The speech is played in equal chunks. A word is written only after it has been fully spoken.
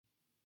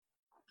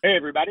Hey,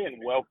 everybody,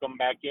 and welcome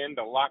back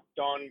into Locked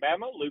On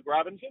Bama. Luke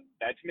Robinson,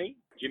 that's me.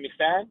 Jimmy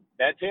Stein,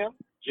 that's him.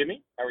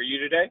 Jimmy, how are you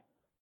today?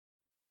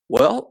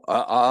 Well,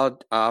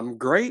 I'm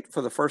great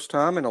for the first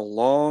time in a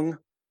long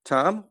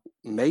time.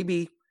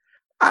 Maybe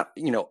I'm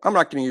not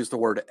going to use the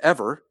word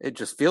ever. It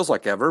just feels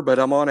like ever. But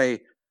I'm on a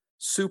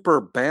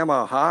super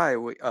Bama high.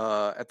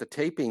 At the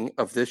taping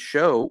of this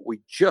show,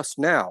 we just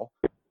now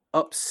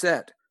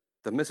upset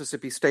the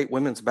Mississippi State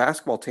women's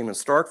basketball team in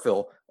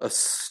Starkville. A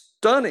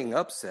stunning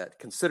upset,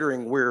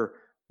 considering where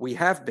we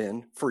have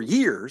been for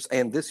years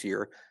and this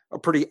year, a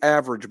pretty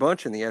average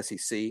bunch in the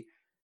SEC.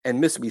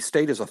 And Mississippi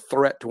State is a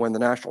threat to win the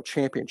national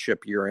championship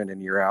year in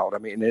and year out. I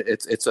mean,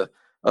 it's a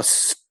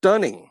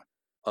stunning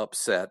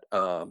upset.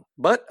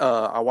 But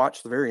I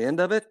watched the very end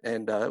of it,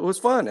 and it was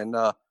fun. And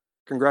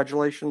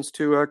congratulations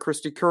to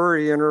Christy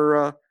Curry and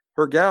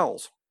her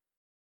gals.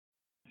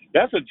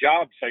 That's a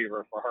job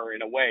saver for her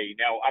in a way.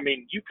 Now, I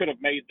mean, you could have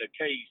made the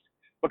case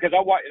because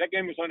I watched that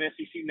game was on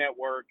SEC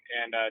Network,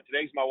 and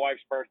today's my wife's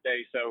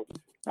birthday, so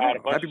I had a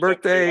bunch Happy of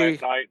birthday! stuff to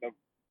do last night.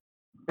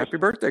 Happy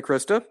birthday,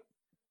 Krista!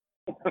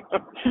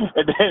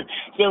 And then,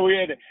 so we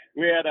had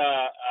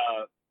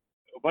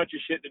a bunch of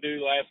shit to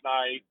do last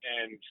night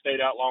and stayed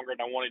out longer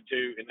than I wanted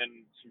to, and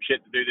then some shit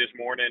to do this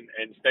morning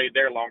and stayed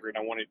there longer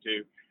than I wanted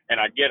to.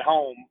 And I get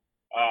home.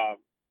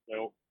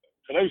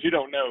 For those who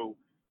don't know,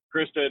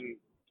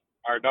 Kristen,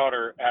 our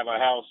daughter, have a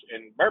house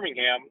in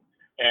Birmingham,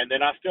 and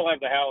then I still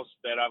have the house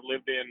that I've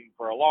lived in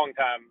for a long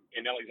time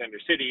in Alexander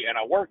City, and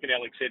I work in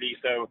Alex City,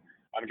 so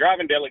I'm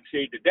driving to Alex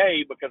City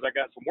today because I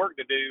got some work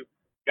to do.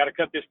 Got to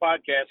cut this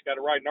podcast, got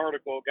to write an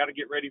article, got to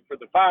get ready for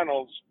the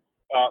finals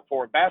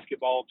for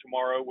basketball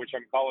tomorrow, which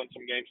I'm calling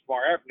some games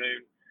tomorrow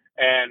afternoon.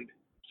 And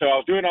so I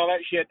was doing all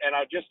that shit, and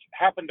I just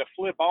happened to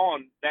flip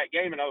on that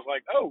game, and I was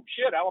like, oh,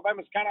 shit,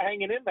 Alabama's kind of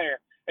hanging in there.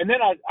 And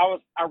then I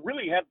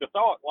really had the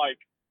thought, like,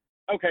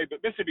 okay, but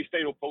Mississippi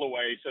State will pull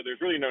away, so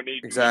there's really no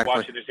need to be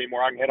watching this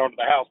anymore. I can head on to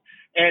the house.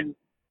 And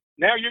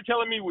now you're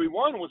telling me we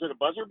won. Was it a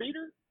buzzer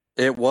beater?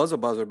 It was a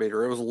buzzer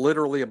beater. It was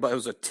literally it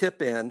was a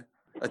tip in.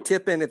 A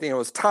tip in at the end. It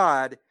was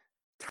tied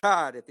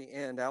at the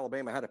end.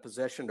 Alabama had a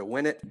possession to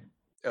win it.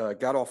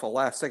 Got off a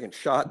last-second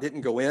shot,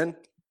 didn't go in,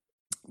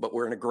 but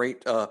we're in a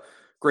great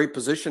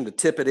position to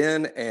tip it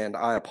in. And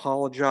I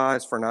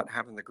apologize for not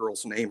having the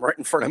girl's name right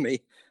in front of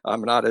me.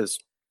 I'm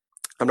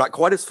not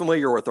quite as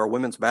familiar with our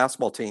women's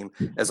basketball team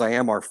as I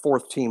am our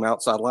fourth team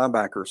outside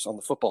linebackers on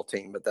the football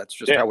team, but that's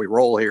just how we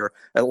roll here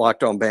at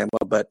Locked On Bama.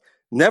 But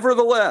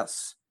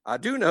nevertheless, I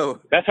do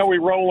know that's how we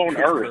roll on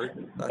Earth.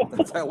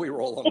 That's how we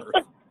roll on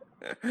Earth.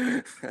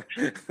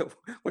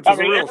 Which is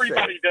everybody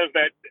shame. Does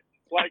that.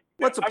 Like,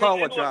 let's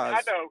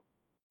apologize I know.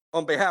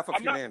 on behalf of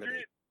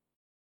humanity.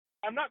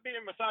 I'm not being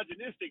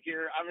misogynistic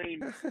here. I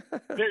mean,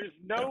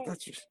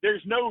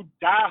 there's no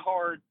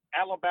diehard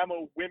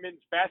Alabama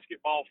women's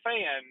basketball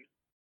fan.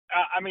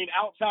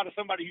 Outside of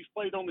somebody who's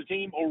played on the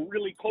team or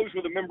really close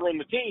with a member on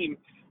the team,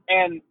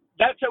 and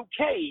that's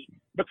okay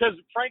because,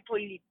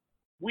 frankly,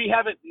 we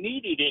haven't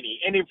needed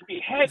any. And if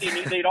we had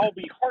any, they'd all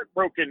be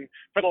heartbroken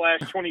for the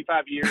last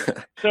 25 years.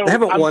 So they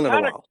haven't won in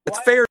a while. It's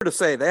fair to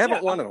say they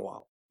haven't won in a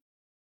while.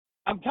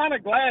 I'm kind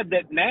of glad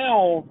that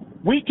now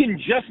we can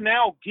just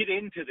now get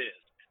into this.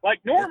 Like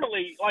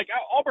normally, like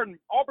Auburn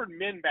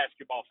men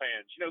basketball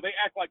fans, they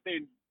act like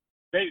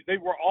they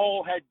were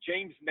all had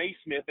James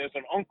Naismith as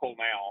an uncle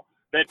now,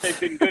 that they've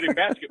been good in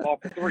basketball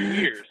for 3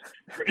 years,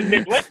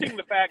 neglecting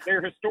the fact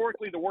they're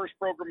historically the worst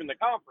program in the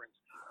conference.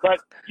 But,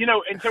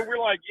 and so we're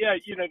like,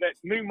 that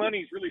new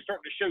money's really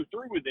starting to show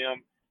through with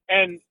them.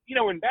 And,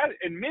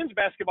 in men's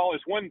basketball is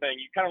one thing.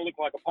 You kind of look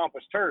like a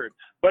pompous turd.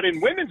 But in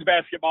women's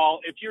basketball,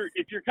 if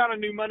you're kind of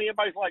new money,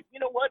 everybody's like, you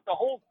know what? The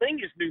whole thing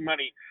is new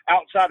money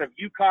outside of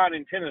UConn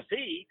and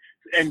Tennessee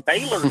and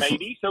Baylor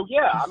maybe. So,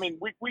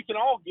 we can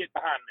all get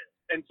behind this.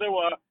 And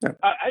so,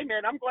 hey,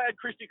 man, I'm glad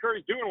Christy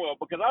Curry's doing well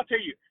because I'll tell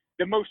you,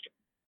 the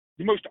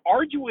most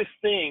arduous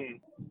thing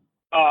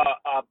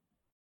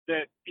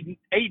that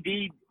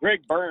AD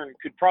Greg Byrne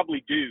could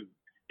probably do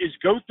is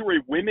go through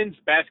a women's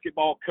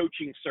basketball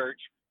coaching search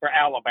for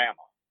Alabama.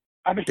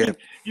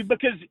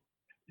 Because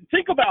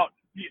think about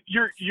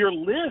your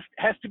list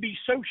has to be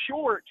so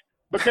short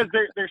because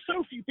there's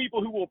so few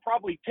people who will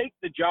probably take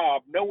the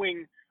job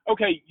knowing,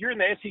 okay, you're in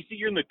the SEC,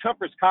 you're in the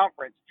toughest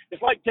conference.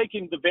 It's like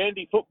taking the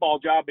Vandy football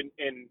job and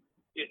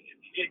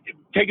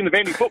taking the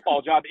Vandy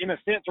football job in a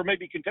sense, or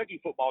maybe Kentucky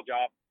football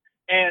job,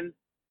 and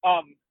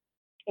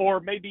or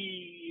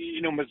maybe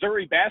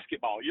Missouri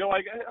basketball. You're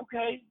like,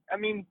 okay,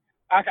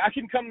 I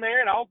can come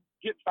there and I'll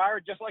get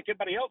fired just like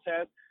everybody else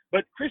has.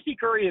 But Christy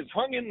Curry has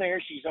hung in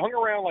there. She's hung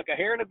around like a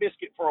hair in a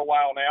biscuit for a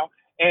while now.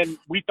 And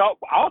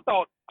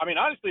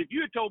honestly, if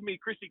you had told me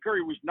Christy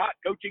Curry was not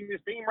coaching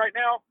this team right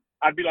now,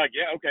 I'd be like,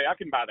 yeah, okay, I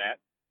can buy that.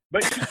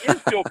 But she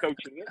is still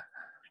coaching it.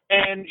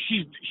 And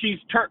she's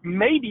turned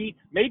maybe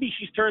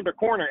she's turned a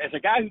corner as a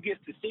guy who gets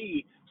to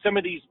see some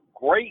of these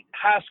great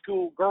high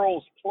school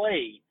girls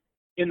play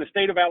in the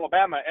state of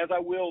Alabama, as I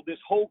will this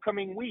whole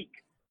coming week,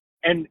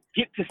 and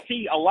get to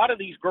see a lot of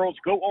these girls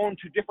go on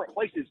to different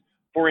places.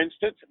 For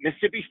instance,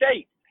 Mississippi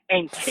State,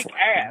 and kick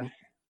ass.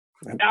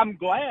 I'm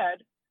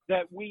glad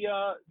that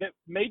that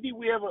maybe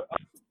we have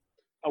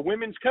a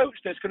women's coach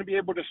that's going to be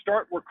able to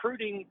start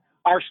recruiting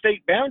our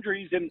state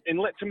boundaries and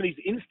let some of these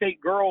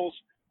in-state girls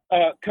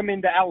come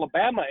into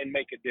Alabama and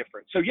make a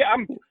difference. So yeah,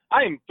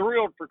 I am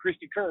thrilled for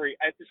Christy Curry.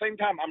 At the same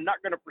time, I'm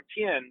not going to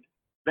pretend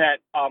that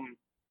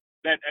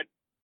that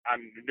I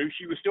knew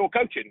she was still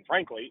coaching,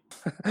 frankly.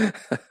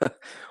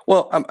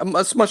 Well,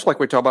 it's much like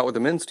we talk about with the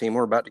men's team.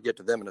 We're about to get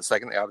to them in a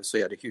second. They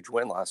obviously had a huge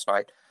win last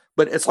night.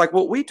 But it's like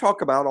what we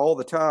talk about all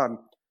the time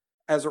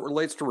as it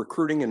relates to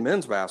recruiting in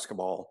men's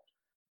basketball.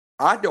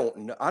 I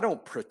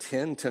don't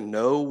pretend to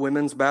know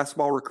women's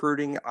basketball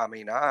recruiting. I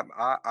mean,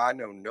 I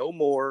know no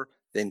more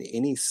than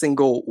any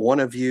single one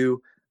of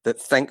you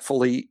that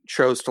thankfully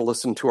chose to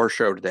listen to our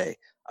show today.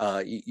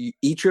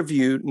 Each of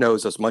you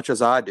knows as much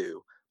as I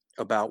do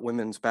about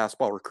women's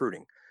basketball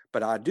recruiting.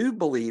 But I do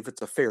believe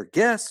it's a fair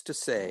guess to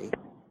say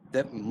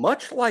that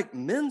much like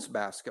men's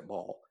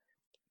basketball,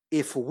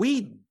 if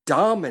we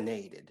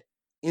dominated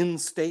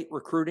in-state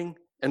recruiting,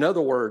 in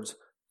other words,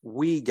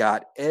 we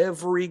got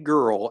every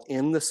girl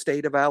in the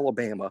state of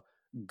Alabama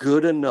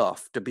good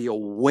enough to be a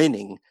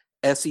winning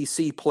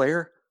SEC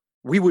player,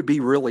 we would be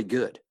really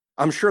good.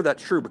 I'm sure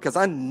that's true because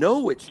I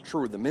know it's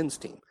true of the men's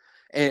team.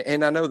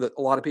 And I know that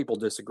a lot of people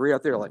disagree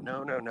out there, like,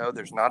 no,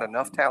 there's not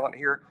enough talent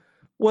here.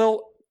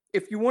 Well,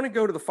 if you want to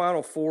go to the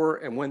Final Four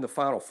and win the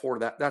Final Four,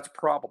 that's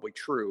probably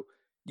true.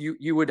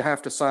 You would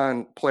have to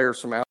sign players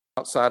from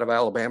outside of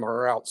Alabama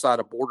or outside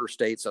of border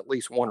states, at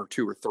least one or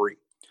two or three.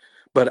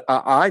 But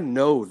I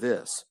know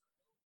this.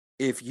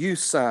 If you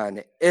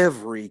sign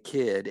every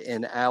kid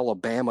in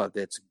Alabama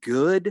that's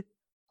good,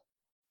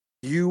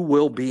 you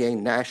will be a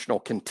national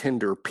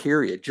contender,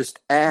 period. Just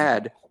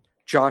add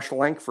Josh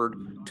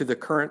Langford to the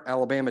current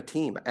Alabama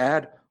team.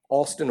 Add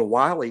Austin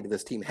Wiley to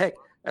this team. Heck,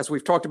 as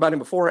we've talked about him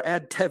before,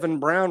 add Tevin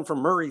Brown from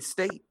Murray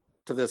State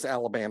to this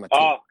Alabama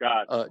team. Oh,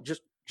 God.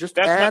 Just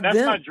that's add them.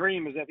 That's my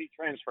dream is that he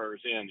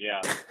transfers in,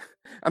 yeah.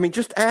 I mean,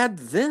 just add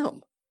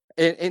them.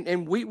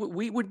 And we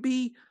would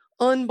be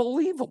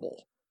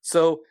unbelievable.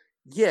 So,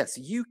 yes,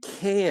 you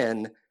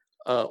can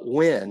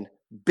win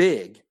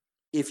big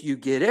if you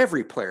get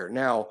every player.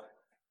 Now,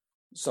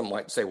 some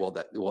might say,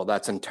 well,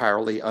 that's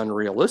entirely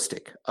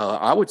unrealistic.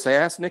 I would say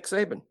ask Nick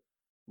Saban.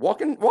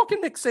 Walk in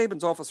Nick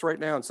Saban's office right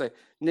now and say,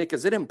 Nick,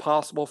 is it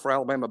impossible for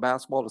Alabama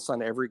basketball to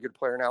sign every good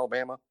player in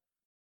Alabama?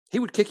 He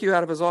would kick you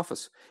out of his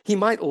office. He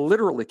might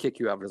literally kick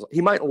you out of his office.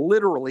 He might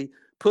literally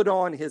put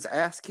on his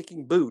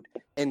ass-kicking boot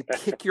and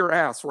kick your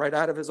ass right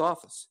out of his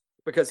office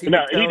because he'd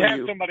have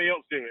somebody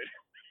else do it.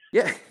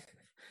 Yeah,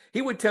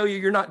 he would tell you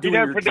you're not doing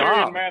your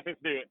job. Mathis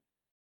do it.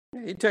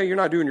 He'd tell you you're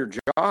not doing your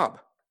job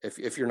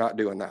if you're not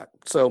doing that.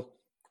 So,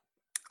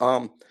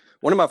 one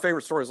of my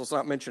favorite stories. Let's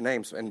not mention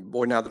names. And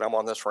boy, now that I'm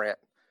on this rant,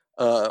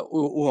 we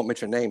won't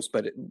mention names,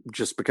 but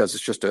just because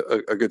it's just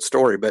a good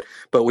story.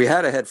 But we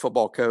had a head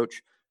football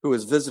coach who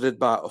was visited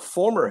by a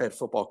former head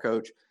football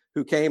coach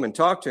who came and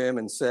talked to him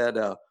and said,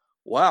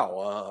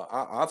 wow,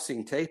 I've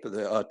seen tape of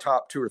the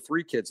top 2 or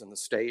 3 kids in the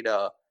state,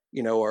 what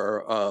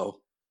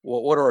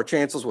are our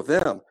chances with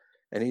them?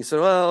 And he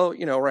said, well,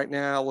 right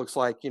now it looks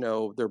like,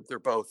 they're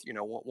both,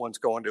 one's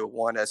going to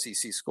one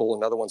SEC school,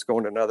 another one's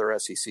going to another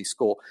SEC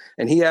school.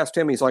 And he asked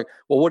him, he's like,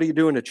 well, what are you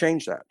doing to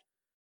change that?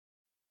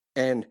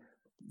 And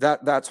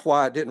that's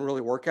why it didn't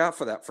really work out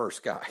for that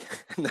first guy.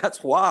 And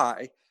that's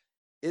why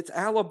it's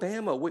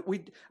Alabama.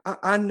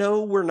 I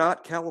know we're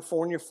not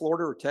California,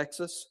 Florida, or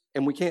Texas,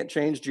 and we can't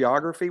change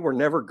geography. We're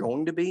never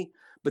going to be.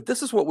 But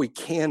this is what we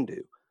can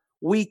do.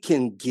 We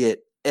can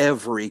get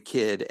every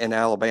kid in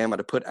Alabama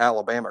to put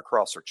Alabama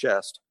across their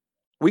chest.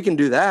 We can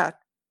do that.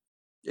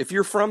 If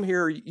you're from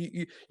here,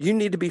 you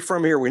need to be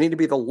from here. We need to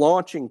be the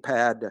launching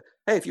pad.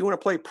 Hey, if you want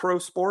to play pro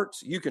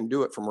sports, you can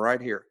do it from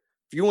right here.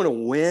 If you want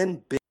to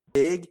win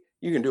big,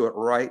 you can do it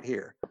right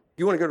here. If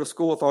you want to go to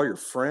school with all your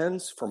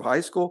friends from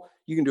high school,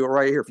 you can do it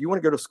right here. If you want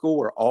to go to school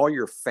where all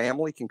your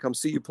family can come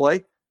see you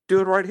play, do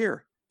it right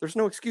here. There's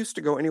no excuse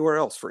to go anywhere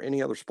else for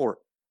any other sport.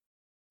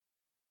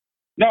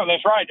 No,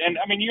 that's right. And,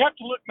 I mean, you have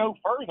to look no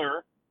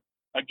further,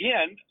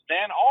 again,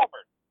 than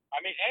Auburn.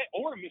 I mean,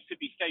 or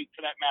Mississippi State,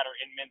 for that matter,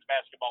 in men's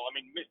basketball. I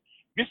mean,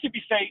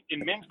 Mississippi State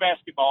in men's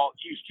basketball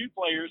used 2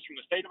 players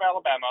from the state of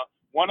Alabama,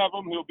 one of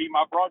them who will be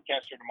my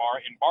broadcaster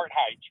tomorrow, in Bart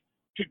Heitch,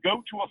 to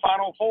go to a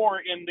Final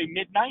Four in the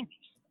mid-'90s.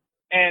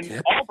 And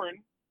yep.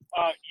 Auburn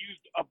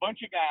used a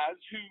bunch of guys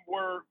who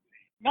were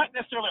not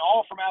necessarily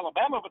all from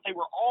Alabama, but they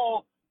were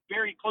all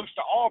very close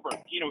to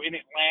Auburn, in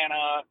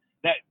Atlanta,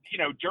 that,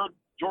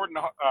 Jordan,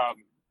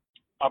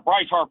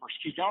 Bryce Harper,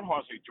 excuse me, I don't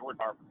want to say Jordan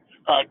Harper.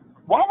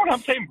 Why would I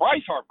saying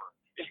Bryce Harper?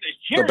 It's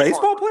the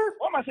baseball Harper. player?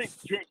 Why am I saying?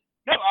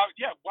 No,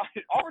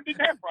 Auburn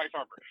didn't have Bryce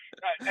Harper.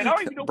 And I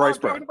don't even know Bryce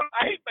what I'm talking about.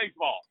 I hate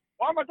baseball.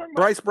 Why am I talking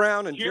about Bryce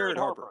Brown and Jared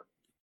Harper?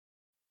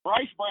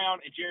 Bryce Brown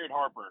and Jared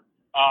Harper,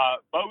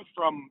 both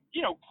from,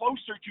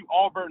 closer to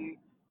Auburn,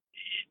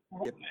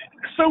 yep.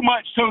 So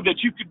much so that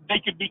they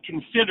could be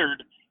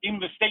considered in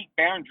the state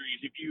boundaries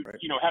if you, right.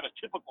 Had a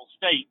typical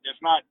state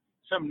that's not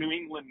some New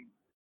England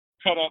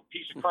cut up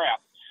piece of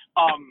crap.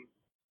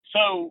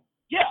 So,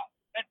 yeah,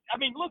 I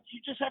mean, look, you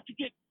just have to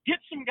get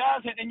some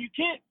guys in, and you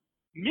can't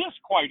miss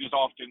quite as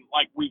often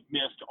like we've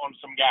missed on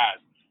some guys.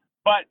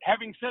 But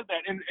having said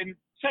that, and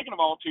second of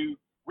all, to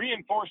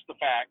reinforce the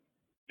fact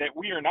that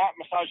we are not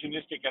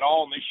misogynistic at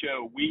all on this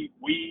show, we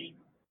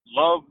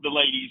love the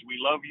ladies. We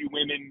love you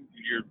women.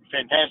 You're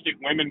fantastic.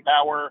 Women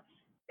power,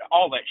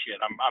 all that shit.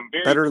 I'm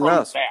very better than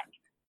us. That.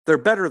 They're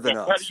better than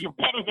us. You're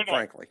better than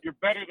frankly. us. You're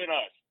better than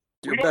us.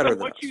 You're we don't better know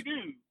than what us. you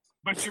do,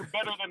 but you're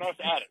better than us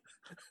at it.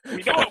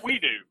 We know what we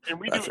do, and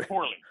we do it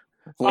poorly.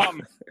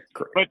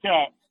 But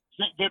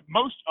the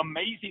most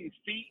amazing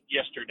feat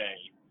yesterday,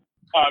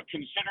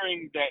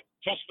 considering that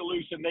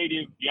Tuscaloosa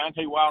native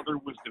Deontay Wilder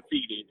was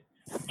defeated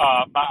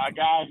by a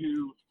guy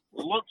who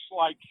looks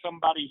like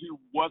somebody who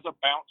was a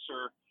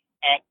bouncer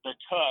at the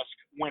Tusk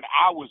when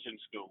I was in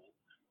school.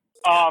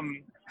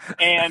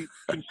 And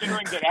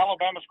considering that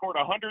Alabama scored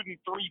 103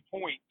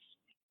 points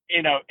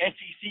in a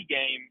SEC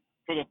game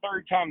for the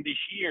third time this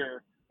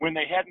year, when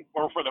they hadn't,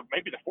 or for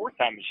maybe the fourth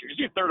time this year, it's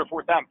the third or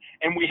fourth time,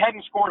 and we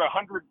hadn't scored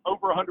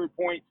over 100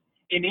 points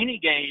in any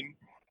game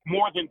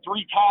more than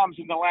 3 times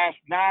in the last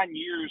 9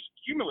 years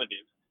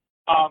cumulative.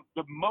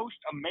 The most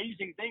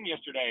amazing thing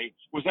yesterday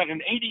was that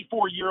an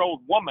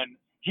 84-year-old woman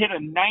hit a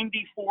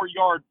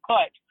 94-yard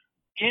putt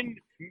in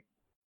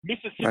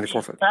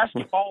Mississippi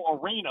basketball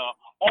arena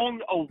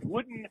on a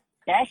wooden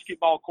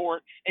basketball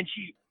court, and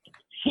she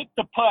hit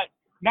the putt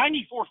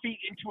 94 feet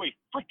into a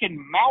freaking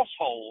mouse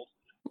hole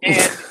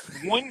and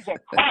wins a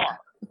car.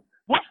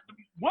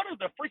 What are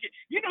the freaking,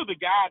 the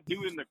guy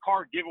doing the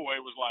car giveaway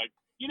was like,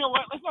 you know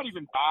what, let's not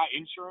even buy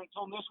insurance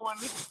on this one.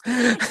 This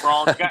is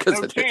wrong. Got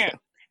no chance.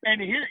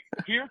 And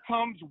here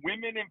comes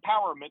women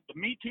empowerment. The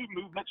Me Too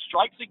movement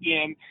strikes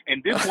again,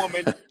 and this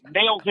woman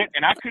nails it,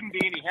 and I couldn't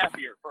be any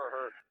happier for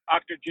her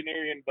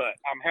octogenarian butt.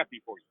 I'm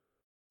happy for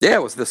you. Yeah,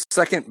 it was the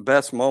second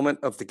best moment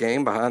of the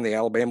game behind the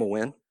Alabama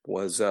win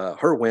was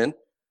her win.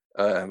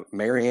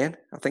 Marianne,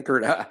 I think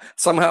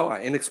somehow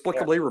I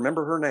inexplicably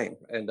remember her name.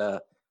 And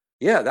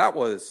that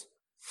was,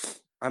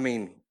 I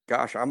mean,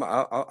 gosh, I'm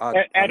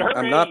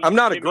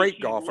not a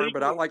great golfer,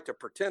 but I like to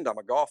pretend I'm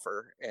a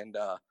golfer. And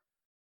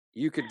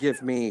you could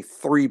give me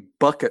 3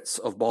 buckets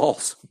of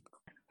balls.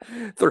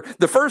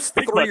 The first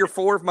 3 or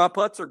 4 of my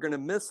putts are going to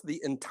miss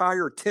the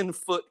entire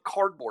 10-foot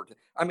cardboard.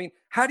 I mean,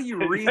 how do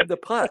you read the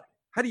putt?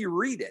 How do you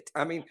read it?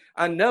 I mean,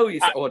 I know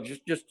you say,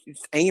 just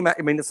aim at.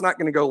 I mean, it's not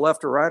going to go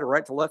left to right or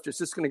right to left. It's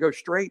just going to go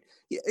straight.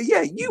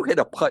 Yeah, you hit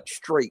a putt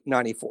straight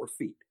 94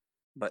 feet.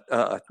 But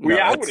I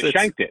would have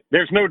shanked it.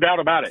 There's no doubt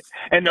about it.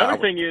 And the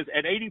other thing is,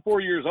 at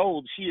 84 years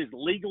old, she is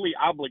legally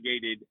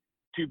obligated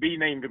to be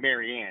named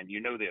Marianne.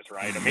 You know this,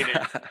 right? I mean,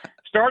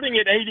 starting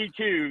at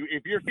 82,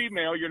 if you're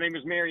female, your name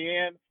is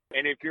Marianne.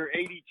 And if you're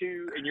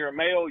 82 and you're a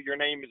male, your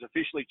name is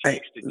officially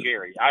changed to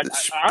Jerry. I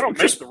don't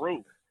make the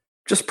rules.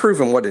 Just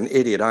proving what an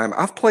idiot I am.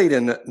 I've played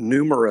in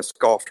numerous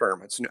golf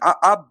tournaments.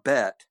 I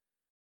bet.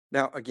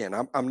 Now, again,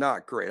 I'm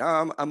not great.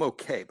 I'm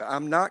okay, but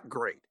I'm not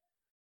great.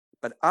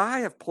 But I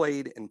have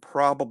played in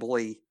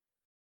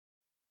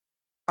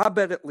I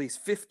bet at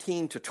least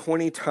 15 to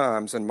 20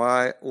 times in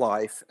my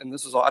life. And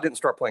this is all, I didn't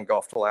start playing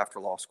golf till after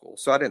law school.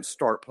 So I didn't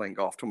start playing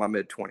golf till my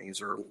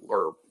mid-20s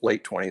or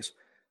late 20s.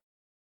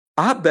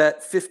 I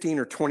bet 15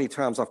 or 20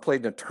 times I've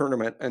played in a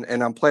tournament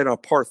and I'm playing on a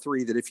par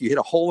 3 that if you hit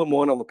a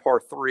hole-in-one on the par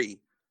 3,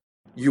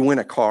 you win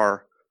a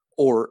car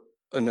or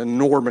an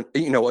enormous,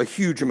 a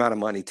huge amount of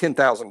money, $10,000,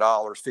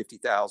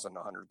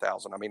 $50,000,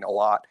 $100,000. I mean, a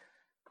lot.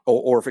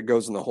 Or if it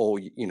goes in the hole,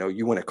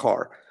 you win a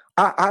car.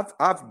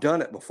 I've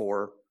done it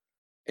before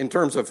in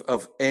terms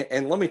of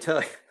and let me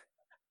tell you,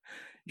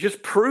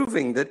 just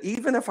proving that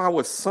even if I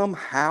was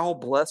somehow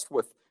blessed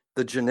with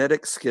the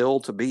genetic skill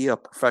to be a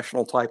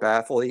professional type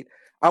athlete,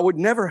 I would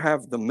never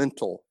have the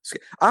mental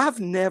skill. I've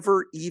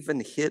never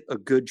even hit a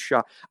good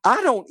shot.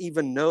 I don't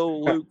even know,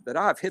 Luke, that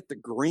I've hit the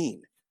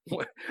green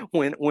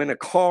when a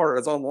car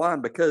is on the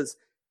line because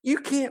you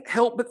can't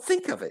help but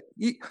think of it.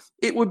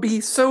 It would be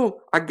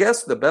so, I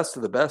guess the best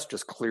of the best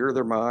just clear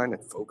their mind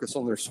and focus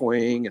on their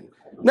swing. And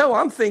no,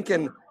 I'm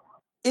thinking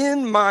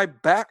in my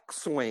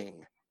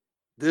backswing,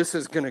 this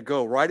is going to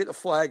go right at the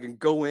flag and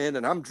go in,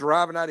 and I'm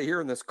driving out of here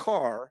in this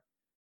car,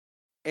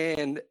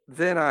 and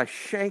then I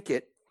shank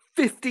it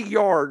 50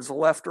 yards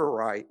left or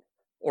right,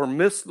 or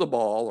miss the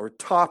ball, or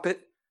top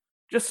it.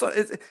 Just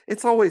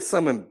it's always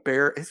some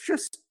embarrassing. It's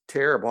just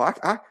terrible.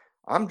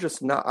 I'm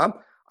just not.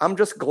 I'm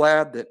just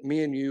glad that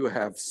me and you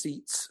have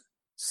seats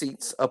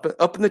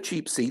up in the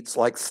cheap seats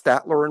like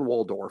Statler and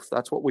Waldorf.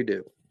 That's what we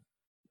do.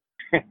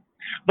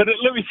 But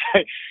let me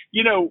say,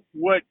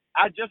 what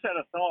I just had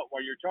a thought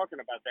while you're talking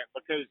about that,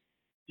 because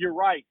you're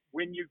right.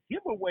 When you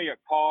give away a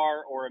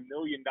car or $1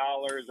 million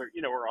or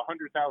or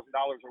 $100,000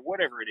 or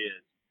whatever it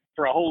is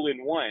for a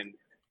hole-in-one,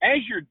 as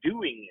you're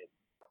doing it,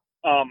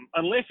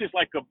 unless it's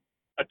like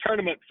a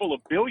tournament full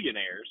of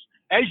billionaires,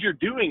 as you're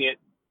doing it,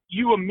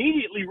 you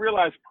immediately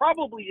realize,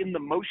 probably in the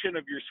motion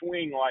of your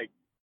swing, like,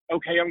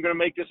 okay, I'm going to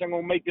make this, I'm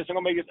going to make this, I'm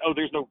going to make this. Oh,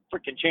 there's no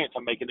freaking chance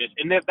I'm making this.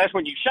 And that's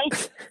when you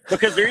shank it,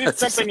 because there is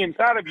something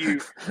inside of you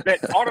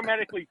that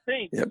automatically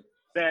thinks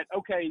that,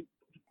 okay,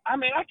 I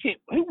mean, I can't.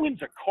 Who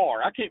wins a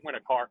car? I can't win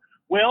a car.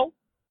 Well,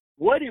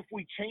 what if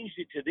we changed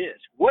it to this?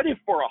 What if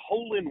for a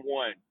hole in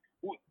one?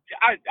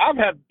 I've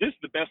had this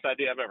is the best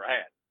idea I've ever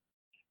had.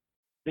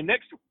 The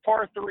next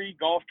par 3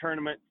 golf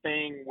tournament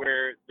thing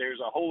where there's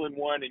a hole in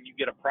one and you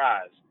get a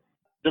prize.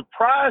 The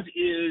prize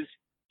is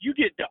you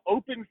get to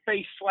open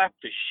face slap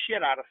the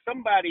shit out of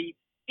somebody,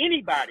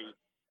 anybody,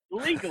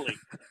 legally,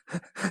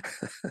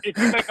 if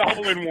you make a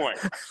hole in one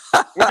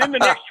within the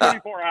next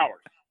 24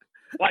 hours.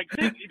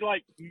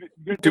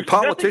 Do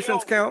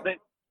politicians count?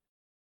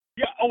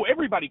 Yeah. Oh,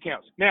 everybody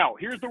counts. Now,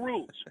 here's the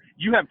rules.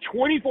 You have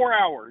 24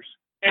 hours,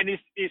 and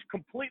it's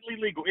completely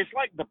legal. It's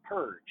like the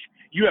purge.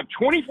 You have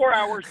 24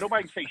 hours.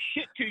 Nobody can say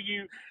shit to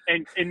you,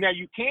 and now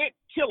you can't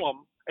kill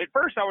them. At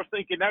first, I was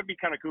thinking that'd be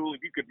kind of cool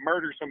if you could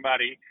murder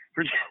somebody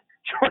for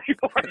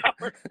 24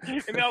 hours.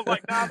 And then I was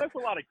like, nah, that's a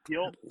lot of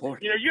guilt.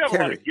 Lord, you have a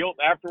lot of guilt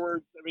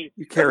afterwards. I mean,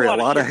 you carry a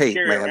lot of hate,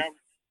 man.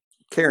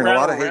 Carrying a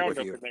lot of hate with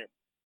you.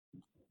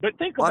 But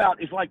think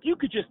about it's like you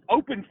could just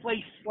open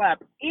face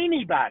slap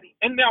anybody,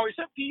 and now it's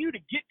up to you to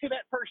get to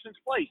that person's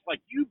place.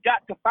 Like you've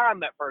got to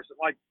find that person.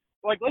 Like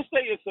let's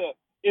say it's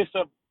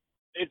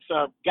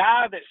a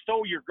guy that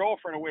stole your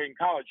girlfriend away in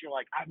college. You're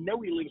like, I know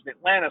he lives in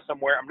Atlanta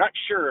somewhere. I'm not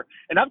sure,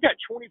 and I've got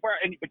 24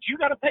 hours, but you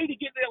got to pay to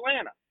get to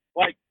Atlanta.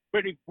 But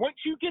once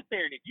you get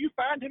there, and if you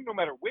find him, no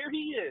matter where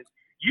he is,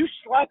 you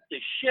slap the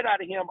shit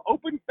out of him,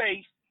 open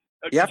face.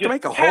 You have to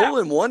make a hole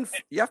in one.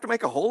 You have to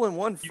make a hole in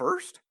one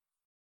first.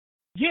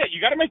 Yeah,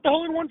 you got to make the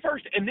hole in one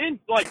first, and then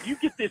you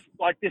get this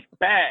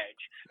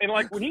badge, and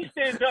when he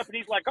stands up and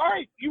he's like, "All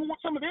right, you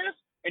want some of this?"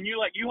 and you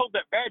hold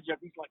that badge up,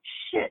 he's like,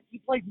 "Shit, you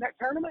played in that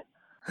tournament."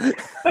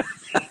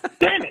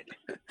 Damn it!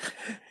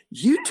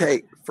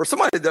 For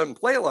somebody that doesn't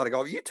play a lot of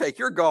golf, you take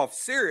your golf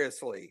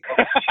seriously.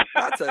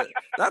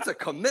 That's a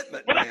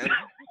commitment, man.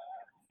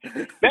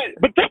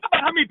 But think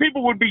about how many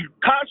people would be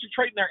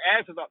concentrating their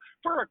asses off.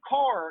 For a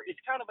car, it's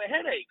kind of a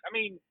headache. I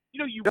mean,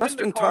 you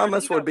Justin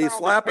Thomas would be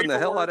slapping the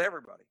hell out of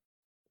everybody.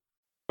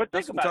 But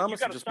Justin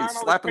Thomas would just be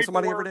slapping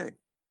somebody every day.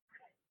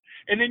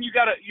 And then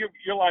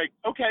you're like,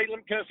 okay,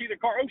 can I see the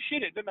car? Oh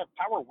shit, it didn't have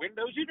power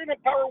windows. You didn't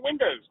have power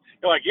windows.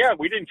 You're like, yeah,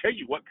 we didn't tell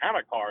you what kind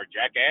of car,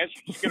 jackass.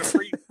 You just get a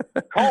free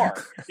car.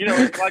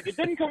 It's like it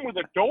didn't come with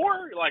a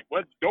door. You're like,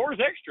 what? Door's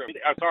extra.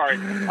 I'm sorry,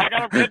 I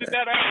gotta edit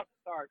that out.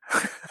 Sorry.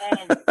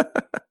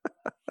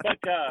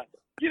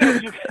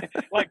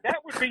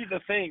 That would be the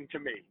thing to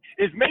me,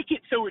 is make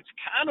it so it's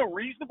kind of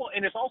reasonable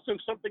and it's also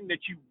something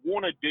that you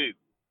want to do.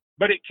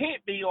 But it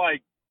can't be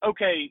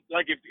okay,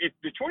 if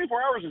the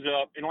 24 hours is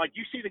up and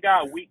you see the guy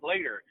a week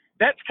later,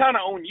 that's kind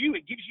of on you.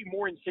 It gives you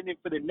more incentive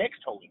for the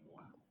next hole in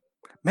one.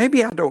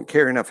 Maybe I don't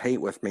carry enough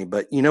hate with me,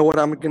 but you know what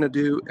I'm going to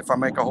do? If I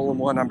make a hole in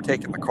one, I'm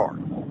taking the car.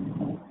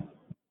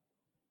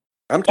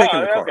 I'm taking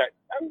the car. Okay.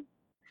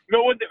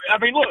 No, I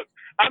mean, look,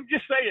 I'm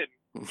just saying,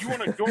 you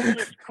want a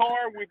doorless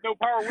car with no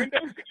power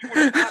windows? You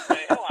want to knock the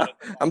hell out of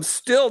it. I'm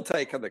still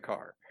taking the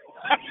car.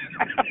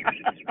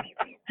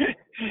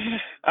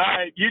 All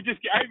right, you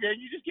just get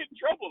in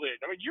trouble then.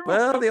 I mean,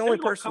 the only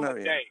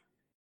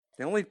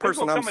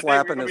person I'm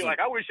slapping is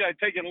I wish I had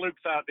taken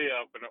Luke's idea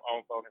up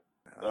on him.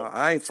 So.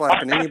 I ain't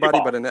slapping anybody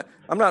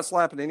I'm not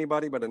slapping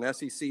anybody but an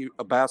SEC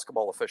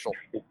basketball official.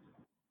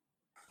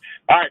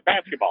 All right,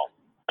 basketball.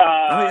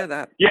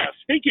 That. Yeah,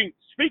 speaking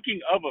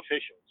of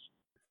officials,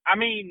 I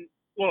mean,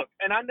 look,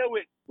 and I know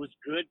it was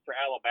good for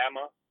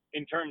Alabama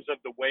in terms of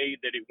the way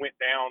that it went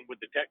down with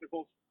the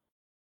technicals.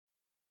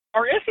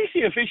 Are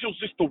SEC officials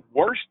just the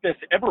worst that's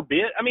ever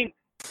been? I mean,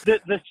 the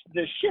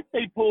shit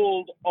they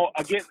pulled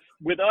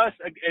with us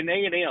and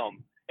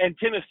A&M and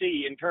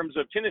Tennessee in terms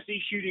of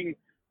Tennessee shooting,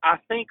 I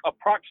think,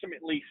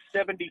 approximately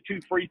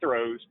 72 free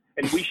throws,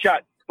 and we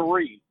shot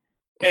 3.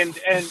 And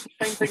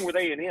same thing with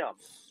A&M.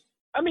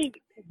 I mean,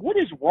 what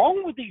is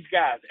wrong with these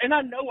guys? And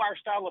I know our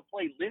style of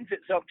play lends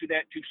itself to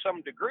that to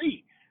some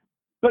degree.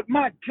 But,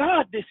 my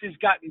God, this has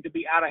gotten to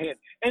be out of hand.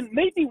 And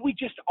maybe we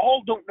just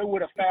all don't know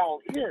what a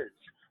foul is.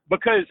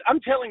 Because I'm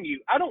telling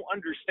you, I don't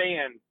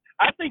understand.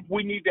 I think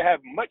we need to have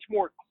much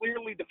more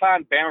clearly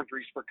defined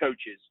boundaries for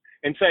coaches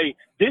and say,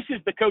 this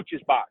is the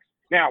coach's box.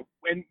 Now,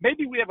 and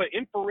maybe we have an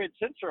infrared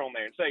sensor on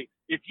there and say,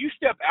 if you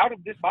step out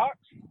of this box,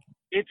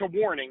 it's a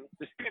warning.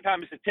 The second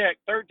time it's a tech.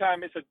 Third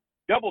time it's a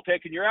double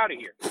tech and you're out of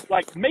here.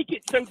 Make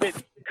it so that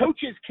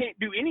coaches can't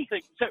do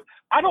anything. So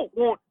I don't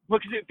want,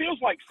 because it feels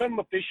like some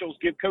officials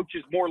give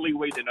coaches more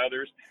leeway than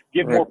others,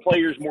 give more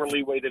players more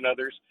leeway than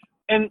others.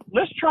 And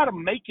let's try to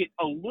make it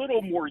a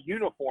little more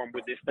uniform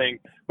with this thing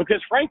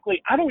because,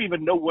 frankly, I don't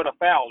even know what a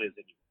foul is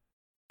anymore.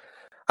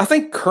 I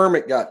think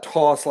Kermit got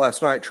tossed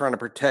last night trying to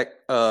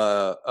protect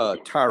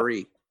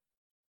Tyree.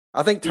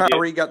 I think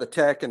Tyree got the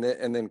tech, and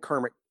then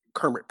Kermit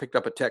picked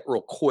up a tech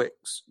real quick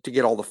to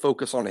get all the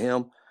focus on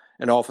him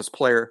and off his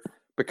player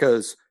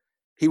because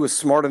he was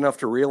smart enough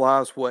to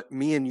realize what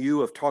me and you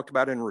have talked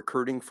about in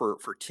recruiting for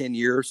 10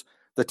 years.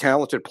 The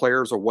talented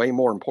players are way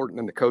more important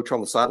than the coach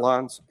on the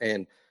sidelines,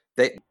 and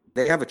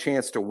they have a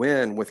chance to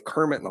win with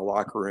Kermit in the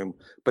locker room,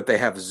 but they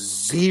have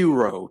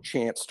zero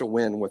chance to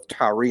win with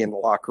Tyree in the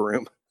locker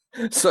room.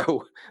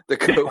 So the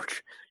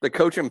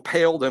coach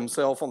impaled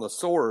himself on the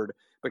sword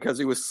because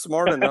he was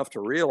smart enough to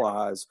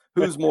realize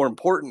who's more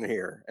important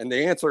here. And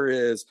the answer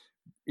is,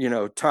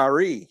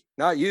 Tyree,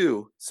 not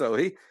you. So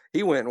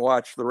he went and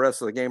watched the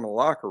rest of the game in the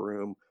locker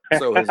room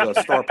so his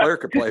star player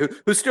could play,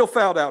 who still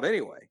fouled out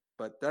anyway.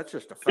 But that's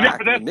just a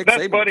fact. Yeah, Nick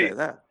Saban would say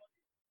that.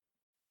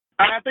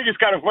 I think it's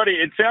kind of funny.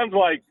 It sounds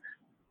like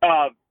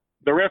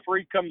the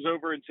referee comes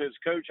over and says,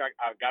 "Coach, I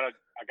gotta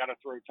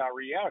throw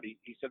Tyree out."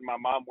 He said, "My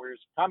mom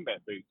wears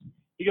combat boots."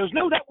 He goes,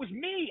 "No, that was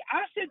me.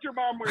 I said your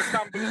mom wears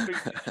combat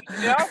boots." I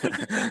said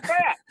that.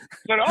 I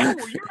said, "Oh,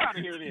 well, you're out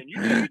of here then.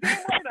 You damn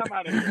right I'm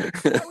out of here."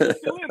 I was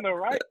still in though,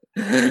 right?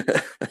 I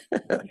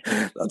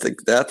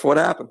think that's what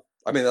happened.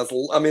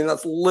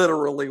 That's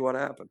literally what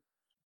happened.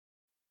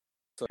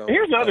 So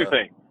here's the other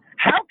thing.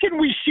 How can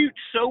we shoot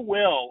so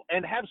well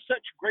and have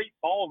such great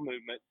ball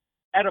movement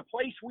at a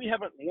place we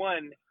haven't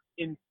won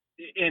in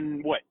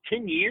what,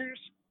 10 years,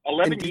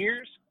 11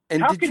 years?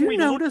 And how can we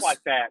notice, look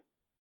like that?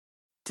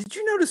 Did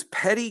you notice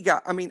Petty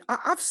got?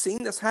 I've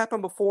seen this happen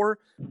before,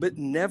 but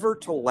never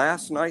to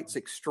last night's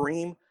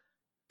extreme.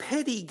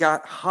 Petty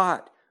got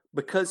hot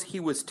because he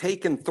was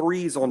taking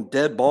threes on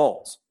dead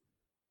balls.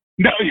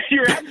 No,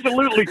 you're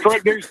absolutely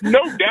correct. There's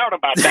no doubt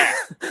about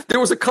that. There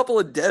was a couple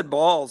of dead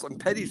balls, and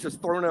Petty's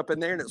just thrown up in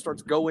there, and it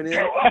starts going in.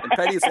 And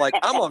Petty's like,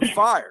 "I'm on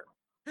fire."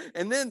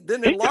 And then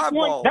in live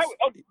balls,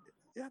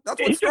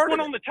 that's what started. He took one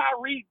on the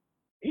Tyree.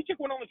 He took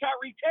one on the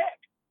Tyree Tech.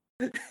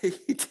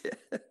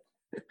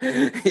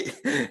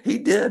 He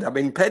did.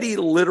 Petty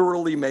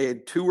literally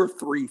made 2 or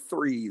 3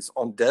 threes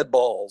on dead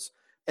balls,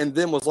 and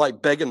then was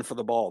like begging for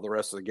the ball the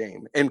rest of the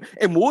game, and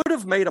would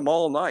have made them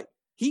all night.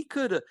 He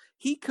could have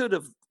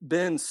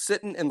been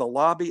sitting in the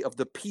lobby of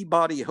the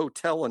Peabody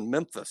Hotel in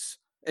Memphis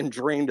and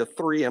drained a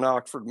 3 in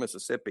Oxford,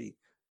 Mississippi,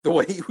 the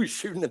way he was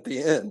shooting at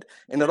the end.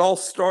 And it all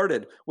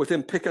started with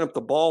him picking up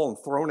the ball and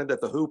throwing it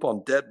at the hoop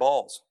on dead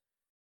balls.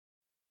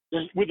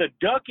 With a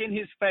duck in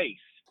his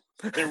face,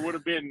 there would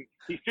have been,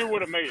 he still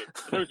would have made it.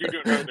 For those who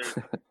don't know, there's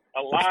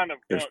a line of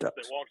ducks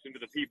that walks into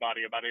the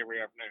Peabody about every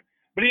afternoon.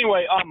 But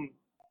anyway,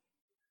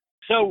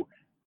 so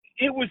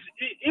it was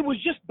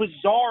just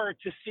bizarre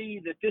to see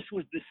that this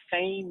was the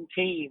same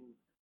team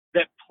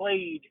that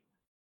played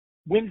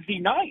Wednesday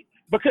night.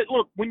 Because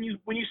look, when you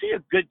see a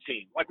good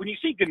team, like when you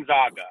see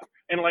Gonzaga,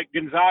 and like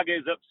Gonzaga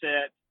is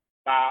upset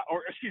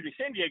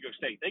San Diego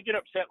State, they get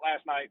upset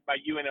last night by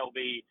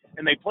UNLV,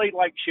 and they played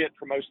like shit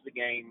for most of the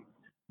game.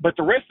 But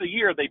the rest of the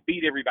year, they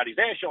beat everybody's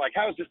ass. You're like,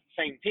 how is this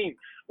the same team?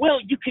 Well,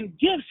 you can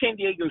give San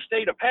Diego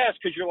State a pass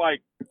because you're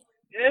like,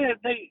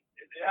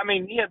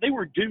 they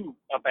were due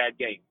a bad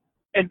game.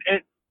 And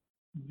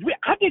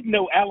I didn't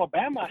know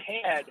Alabama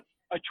had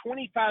a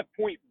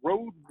 25-point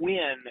road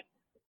win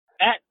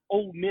at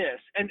Ole Miss.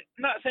 And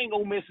not saying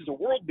Ole Miss is a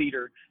world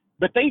beater,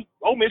 but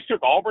Ole Miss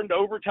took Auburn to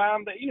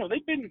overtime.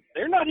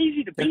 They're not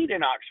easy to beat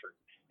in Oxford.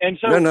 And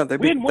so they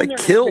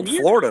killed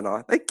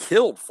Florida. They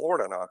killed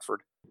Florida in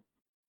Oxford.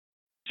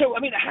 So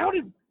how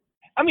is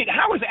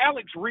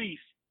Alex Reese,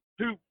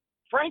 who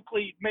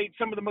frankly made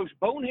some of the most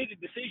boneheaded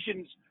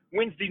decisions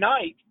Wednesday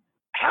night,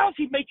 how is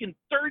he making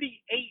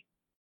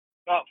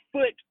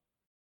 38-foot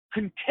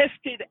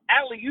contested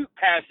alley-oop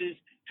passes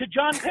to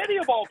John Petty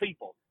of all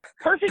people?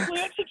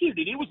 Perfectly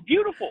executed. It was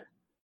beautiful.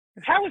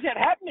 How is that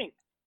happening?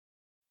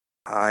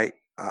 I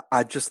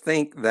just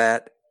think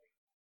that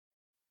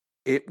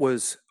it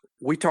was.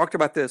 We talked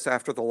about this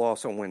after the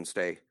loss on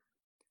Wednesday.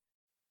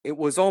 It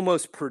was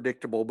almost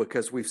predictable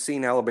because we've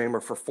seen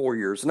Alabama for 4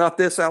 years. Not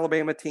this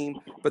Alabama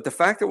team, but the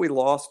fact that we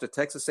lost to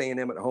Texas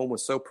A&M at home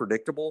was so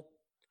predictable.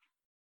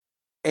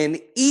 And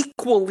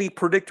equally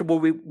predictable,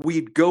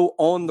 we'd go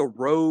on the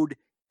road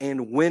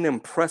and win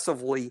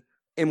impressively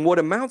in what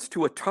amounts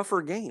to a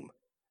tougher game.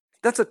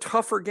 That's a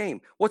tougher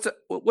game. What's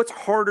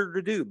harder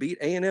to do? Beat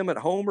A&M at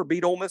home or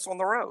beat Ole Miss on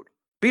the road?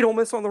 Beat Ole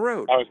Miss on the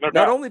road.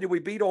 Not only did we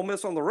beat Ole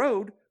Miss on the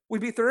road, we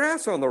beat their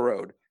ass on the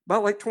road.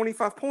 About like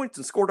 25 points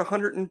and scored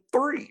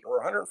 103 or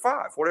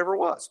 105, whatever it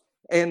was.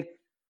 And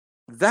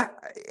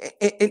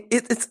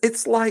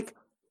it's like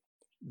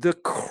the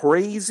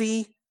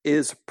crazy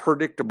is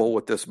predictable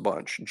with this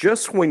bunch.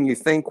 Just when you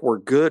think we're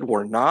good,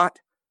 we're not.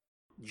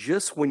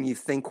 Just when you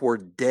think we're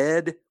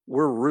dead,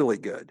 we're really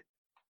good.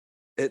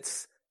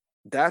 That's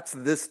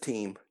this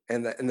team,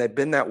 and they've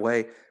been that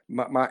way.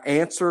 My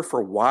answer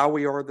for why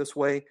we are this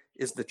way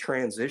is the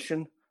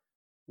transition.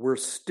 We're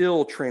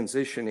still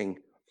transitioning.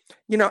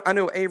 I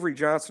know Avery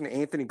Johnson and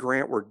Anthony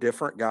Grant were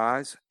different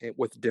guys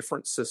with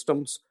different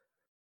systems,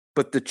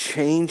 but the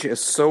change is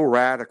so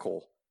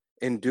radical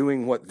in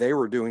doing what they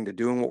were doing to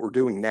doing what we're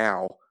doing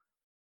now,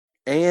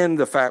 and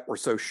the fact we're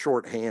so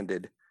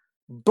shorthanded.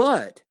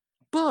 But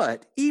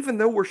even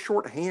though we're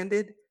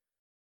shorthanded,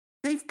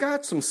 they've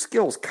got some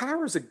skills.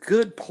 Kyra's a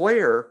good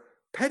player.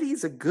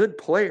 Petty's a good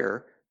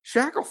player.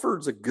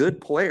 Shackelford's a good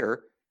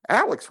player.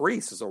 Alex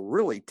Reese is a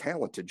really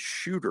talented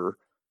shooter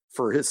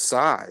for his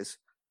size.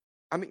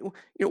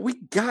 We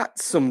got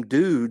some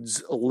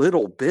dudes a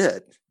little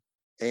bit,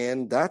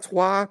 and that's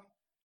why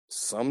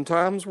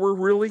sometimes we're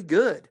really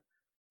good.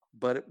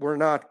 but we're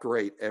not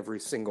great every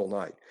single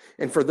night.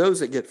 And for those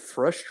that get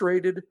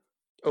frustrated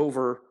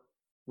over,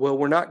 well,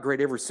 we're not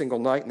great every single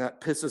night and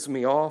that pisses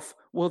me off,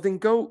 well, then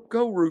go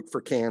root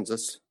for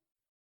Kansas.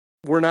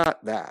 We're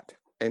not that.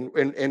 And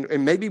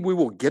maybe we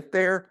will get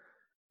there,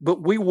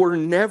 but we were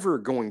never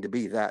going to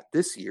be that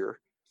this year.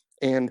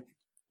 And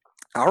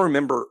I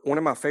remember one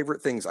of my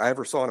favorite things I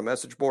ever saw on a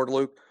message board,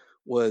 Luke,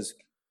 was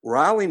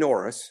Riley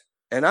Norris.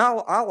 And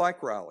I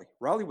like Riley.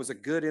 Riley was a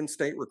good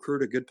in-state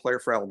recruit, a good player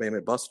for Alabama.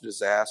 He busted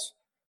his ass.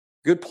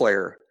 Good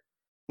player.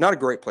 Not a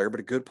great player, but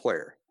a good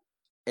player.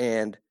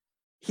 And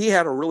he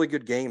had a really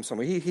good game.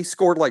 He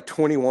scored like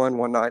 21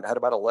 one night, had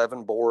about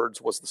 11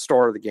 boards, was the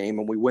star of the game,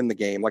 and we win the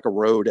game like a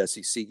road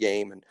SEC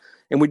game.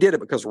 And we did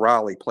it because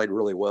Riley played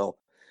really well.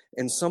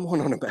 And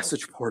someone on a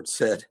message board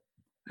said,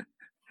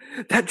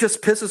 that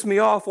just pisses me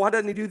off. Why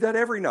doesn't he do that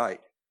every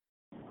night?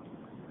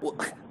 Well,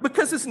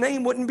 because his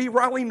name wouldn't be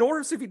Riley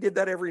Norris if he did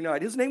that every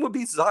night. His name would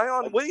be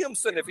Zion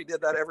Williamson if he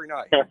did that every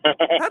night.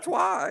 That's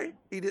why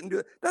he didn't do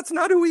it. That's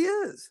not who he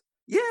is.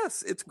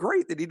 Yes, it's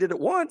great that he did it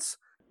once,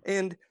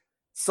 and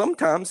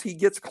sometimes he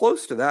gets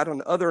close to that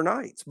on other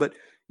nights. But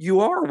you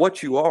are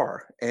what you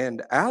are,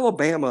 and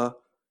Alabama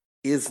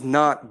is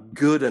not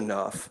good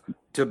enough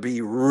to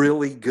be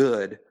really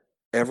good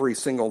every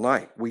single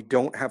night. We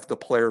don't have the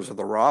players of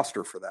the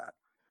roster for that.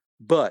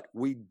 But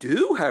we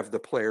do have the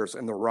players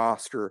in the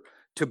roster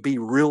to be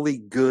really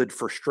good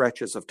for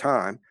stretches of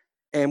time,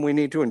 and we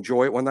need to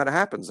enjoy it when that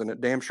happens, and it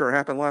damn sure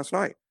happened last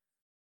night.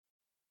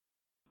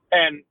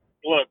 And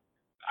look,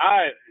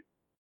 I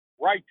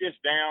write this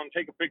down,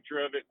 take a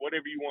picture of it,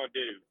 whatever you want to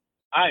do.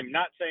 I'm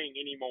not saying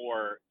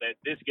anymore that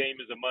this game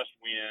is a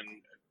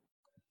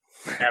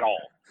must-win at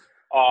all.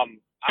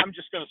 I'm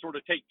just going to sort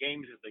of take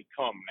games as they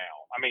come now.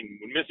 I mean,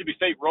 when Mississippi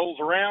State rolls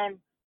around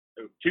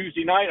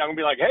Tuesday night, I'm going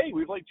to be like, hey,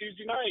 we played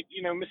Tuesday night.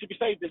 Mississippi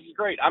State, this is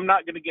great. I'm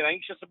not going to get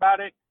anxious about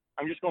it.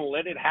 I'm just going to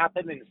let it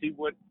happen and see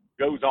what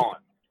goes on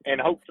and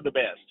hope for the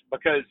best,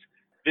 because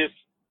this,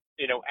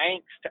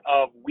 angst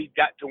of we've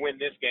got to win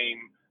this game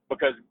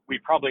because we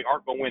probably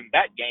aren't going to win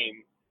that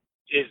game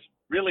is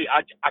really,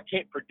 I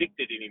can't predict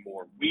it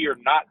anymore. We are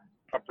not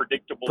a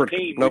predictable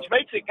team, which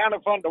makes it kind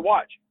of fun to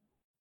watch.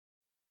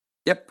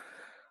 Yep.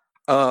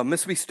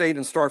 Mississippi State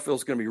and Starkville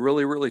is going to be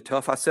really, really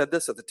tough. I said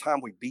this at the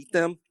time we beat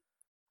them.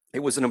 It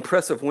was an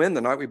impressive win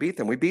the night we beat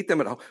them. We beat them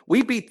at home.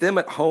 We beat them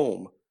at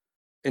home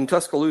in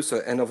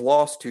Tuscaloosa and have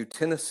lost to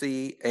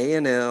Tennessee,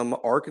 A&M,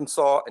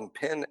 Arkansas, and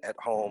Penn at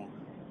home.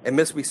 And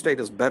Mississippi State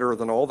is better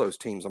than all those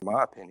teams, in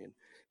my opinion.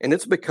 And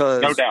it's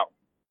because no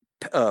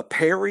doubt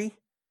Perry,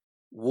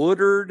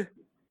 Woodard,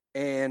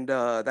 and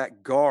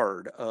that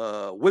guard,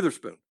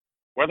 Witherspoon.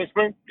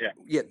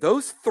 Yeah,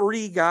 those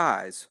three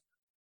guys,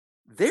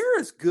 they're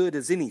as good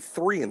as any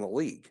three in the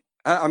league.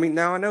 I mean,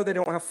 now I know they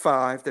don't have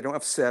 5, they don't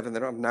have 7, they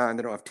don't have 9,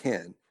 they don't have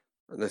 10.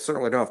 They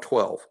certainly don't have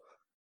 12.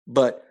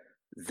 But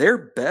their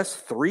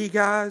best 3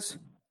 guys,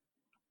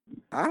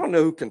 I don't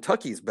know who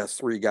Kentucky's best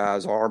 3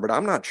 guys are, but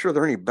I'm not sure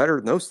they're any better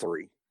than those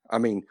 3. I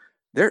mean,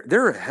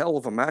 they're a hell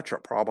of a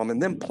matchup problem.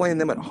 And then playing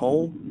them at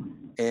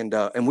home, and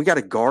we got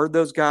to guard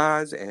those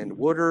guys, and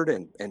Woodard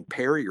and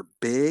Perry are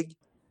big.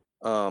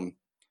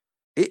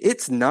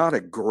 It's not a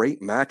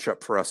great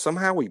matchup for us.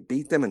 Somehow we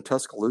beat them in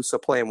Tuscaloosa,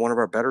 playing one of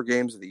our better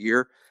games of the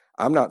year.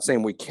 I'm not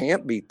saying we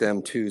can't beat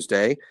them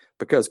Tuesday,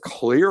 because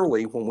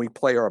clearly when we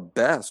play our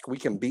best, we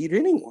can beat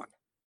anyone.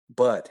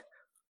 But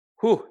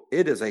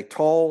it is a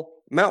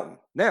tall mountain.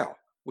 Now,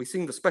 we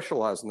seem to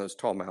specialize in those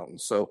tall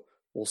mountains, so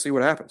we'll see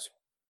what happens.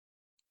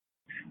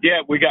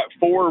 Yeah, we got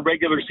 4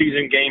 regular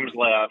season games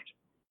left.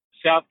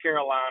 South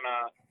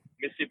Carolina,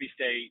 Mississippi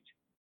State,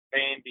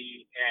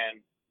 Vandy,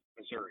 and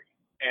Missouri.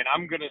 And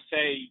I'm going to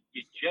say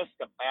you just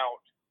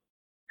about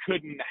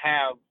couldn't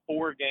have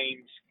 4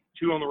 games,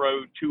 2 on the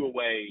road, 2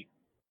 away,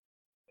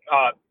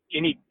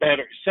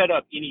 set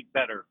up any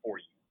better for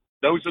you.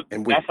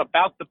 That's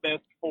about the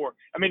best 4.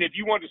 I mean, if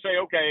you want to say,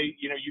 okay,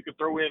 you could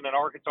throw in an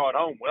Arkansas at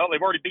home. Well,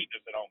 they've already beaten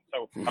us at home,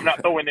 so I'm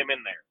not throwing them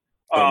in there.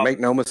 Make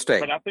no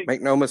mistake.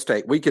 Make no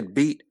mistake. We could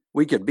beat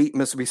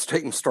Mississippi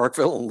State and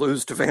Starkville and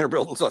lose to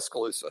Vanderbilt and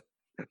Tuscaloosa.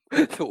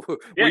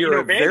 We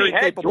are very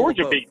capable of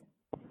both.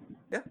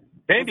 Yeah,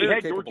 Vandy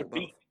had Georgia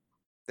beat.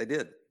 They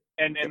did,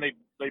 and they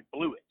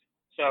blew it.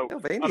 So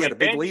Vandy had a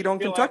big lead on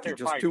Kentucky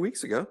just 2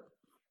 weeks ago.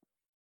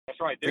 That's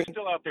right. They're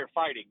still out there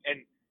fighting.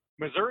 And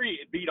Missouri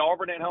beat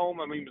Auburn at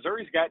home. I mean,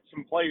 Missouri's got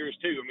some players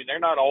too. I mean, they're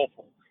not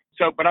awful.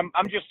 So, but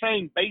I'm just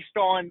saying, based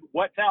on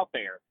what's out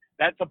there,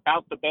 that's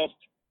about the best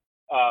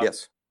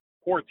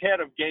quartet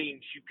of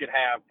games you could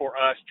have for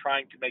us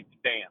trying to make the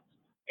dance.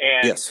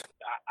 And yes.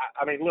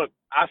 I mean, look,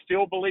 I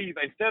still believe,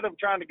 instead of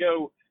trying to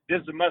go,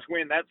 this is a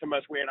must-win, that's a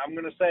must-win, I'm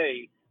going to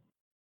say,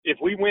 if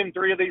we win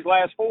 3 of these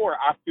last 4,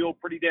 I feel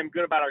pretty damn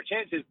good about our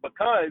chances,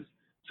 because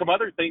some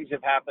other things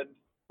have happened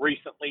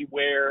recently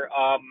where,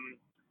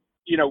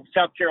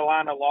 South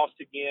Carolina lost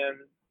again,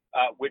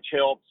 which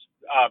helps.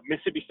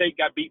 Mississippi State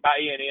got beat by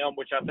A&M,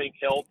 which I think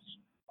helps.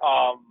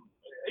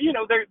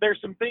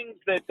 There's some things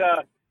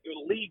that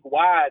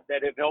league-wide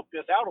that have helped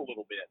us out a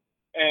little bit.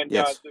 And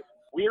yes.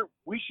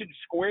 we should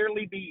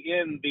squarely be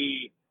in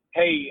the,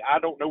 hey, I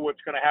don't know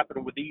what's going to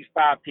happen with these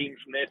 5 teams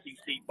from the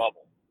SEC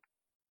bubble.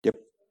 Yep.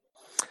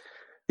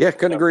 Yeah,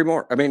 couldn't agree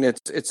more. I mean,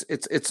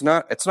 it's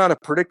not a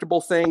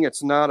predictable thing.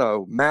 It's not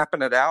a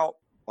mapping it out.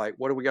 Like,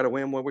 what do we got to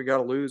win? What do we got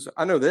to lose?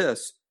 I know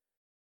this.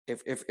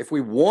 If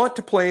we want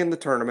to play in the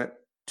tournament,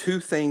 2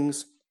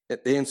 things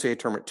at the NCAA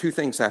tournament, 2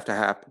 things have to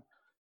happen.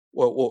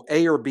 Well,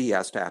 A or B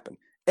has to happen.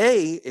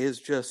 A is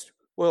just,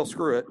 well,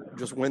 screw it,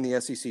 just win the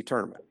SEC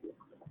tournament.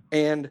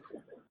 And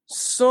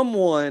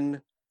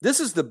this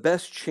is the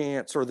best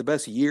chance or the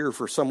best year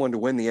for someone to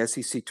win the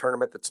SEC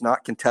tournament that's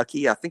not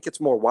Kentucky. I think it's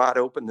more wide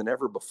open than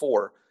ever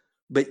before.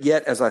 But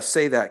yet, as I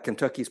say that,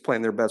 Kentucky's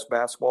playing their best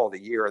basketball of the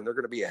year, and they're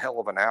going to be a hell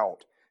of an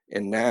out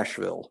in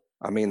Nashville.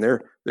 I mean,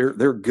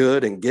 they're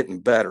good and getting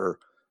better,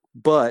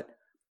 but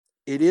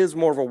it is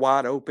more of a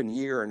wide open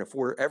year. And if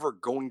we're ever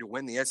going to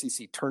win the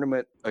SEC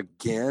tournament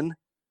again,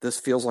 this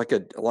feels like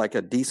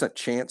a decent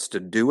chance to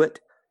do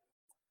it.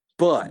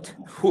 But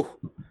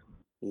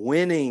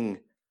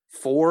winning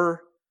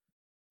 4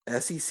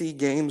 SEC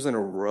games in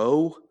a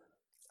row,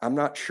 I'm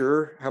not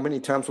sure how many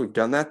times we've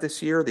done that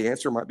this year. The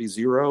answer might be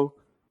 0.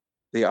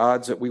 The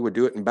odds that we would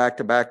do it in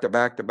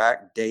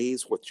back-to-back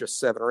days with just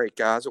 7 or 8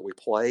 guys that we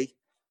play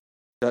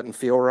doesn't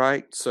feel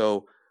right.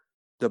 So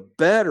the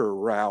better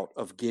route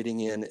of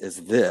getting in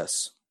is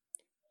this: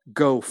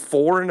 go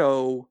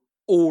 4-0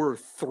 or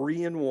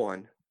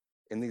 3-1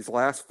 in these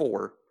last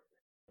 4,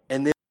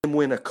 and then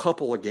win a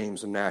couple of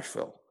games in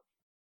Nashville.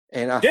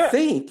 And I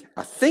think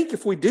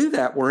if we do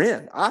that, we're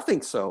in. I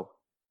think so.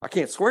 I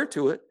can't swear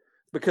to it,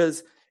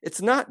 because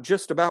it's not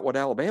just about what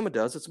Alabama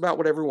does. It's about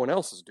what everyone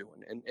else is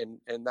doing.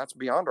 And that's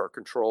beyond our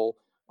control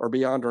or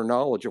beyond our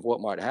knowledge of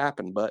what might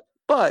happen.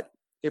 But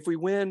if we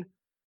win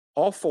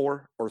all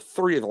 4 or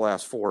 3 of the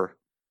last 4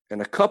 and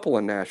a couple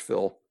in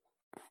Nashville,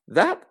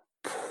 that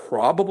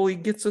probably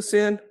gets us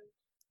in.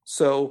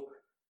 So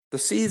the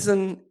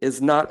season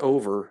is not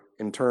over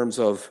in terms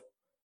of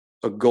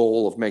a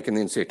goal of making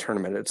the NCAA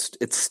tournament.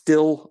 It's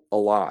still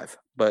alive,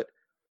 but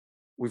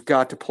we've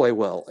got to play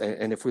well.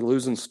 And if we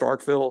lose in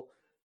Starkville,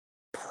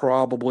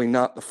 probably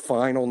not the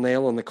final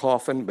nail in the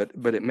coffin,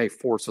 but it may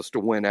force us to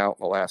win out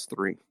in the last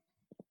 3.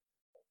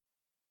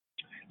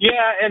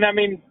 Yeah, and I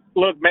mean,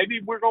 look, maybe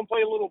we're going to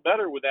play a little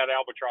better with that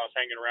albatross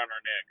hanging around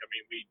our neck. I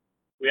mean,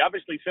 we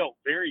obviously felt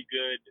very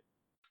good,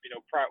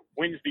 last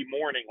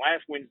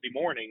Wednesday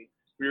morning.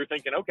 We were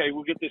thinking, okay,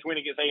 we'll get this win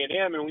against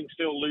A&M and we can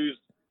still lose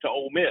to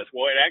Ole Miss.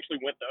 Well, it actually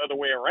went the other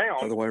way around.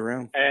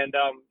 And,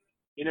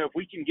 if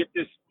we can get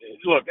this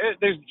 – look,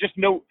 there's just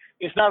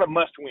it's not a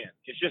must win.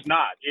 It's just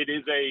not. It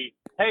is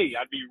hey,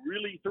 I'd be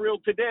really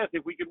thrilled to death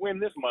if we could win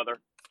this mother.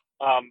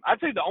 I'd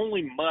say the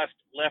only must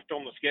left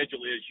on the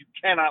schedule is you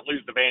cannot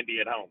lose the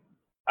Vandy at home.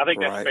 I think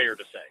that's fair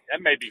to say.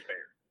 That may be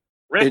fair.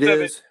 Rest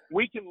of it,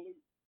 we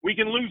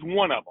can lose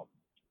one of them.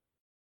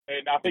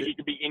 And I think it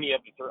could be any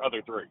of the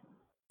other 3.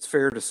 It's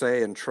fair to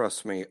say, and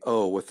trust me,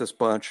 with this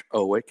bunch,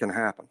 it can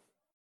happen.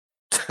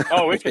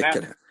 Oh, it can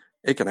happen.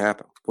 It can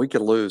happen. We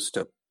could lose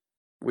to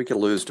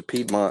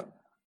Piedmont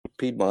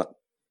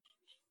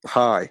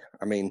High.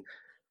 I mean,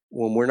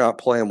 when we're not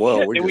playing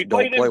well, we just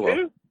don't play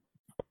well.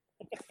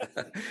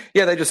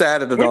 Yeah, they just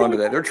added it on to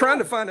that. They're trying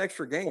to find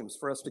extra games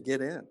for us to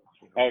get in.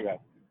 Okay,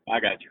 I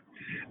got you.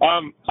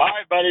 All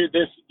right, buddy.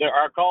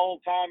 Our call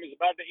time is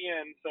about to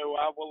end, so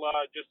I will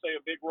just say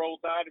a big roll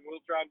tide, and we'll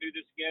try and do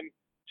this again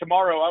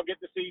tomorrow. I'll get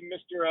to see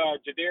Mr.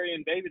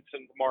 Jadarian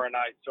Davidson tomorrow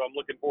night, so I'm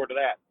looking forward to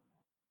that.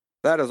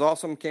 That is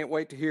awesome. Can't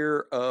wait to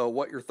hear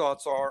what your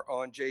thoughts are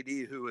on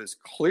JD, who is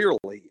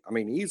clearly,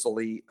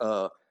 easily,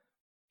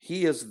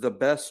 he is the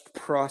best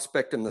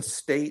prospect in the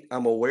state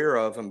I'm aware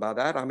of. And by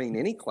that, I mean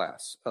any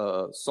class,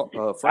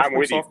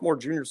 freshman, sophomore,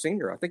 junior,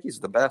 senior. I think he's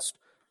the best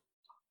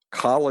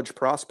college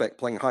prospect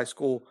playing high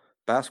school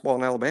basketball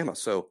in Alabama.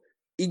 So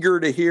eager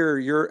to hear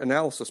your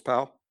analysis,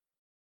 pal.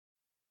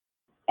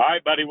 All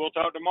right, buddy. We'll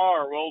talk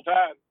tomorrow. Roll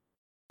Tide.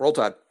 Roll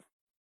Tide.